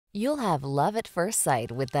You'll have love at first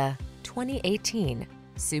sight with the 2018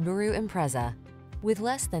 Subaru Impreza. With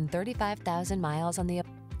less than 35,000 miles on the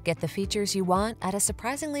Get the features you want at a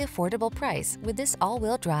surprisingly affordable price with this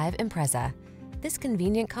all-wheel drive Impreza. This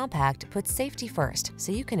convenient compact puts safety first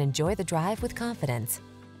so you can enjoy the drive with confidence.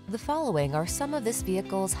 The following are some of this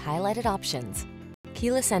vehicle's highlighted options: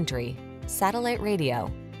 keyless entry, satellite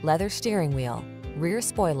radio, leather steering wheel, rear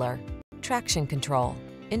spoiler, traction control,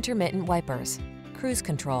 intermittent wipers, cruise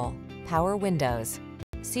control, power windows,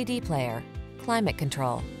 CD player, climate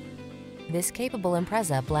control. This capable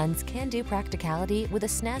Impreza blends can-do practicality with a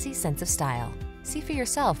snazzy sense of style. See for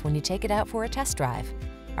yourself when you take it out for a test drive.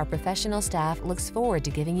 Our professional staff looks forward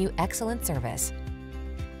to giving you excellent service.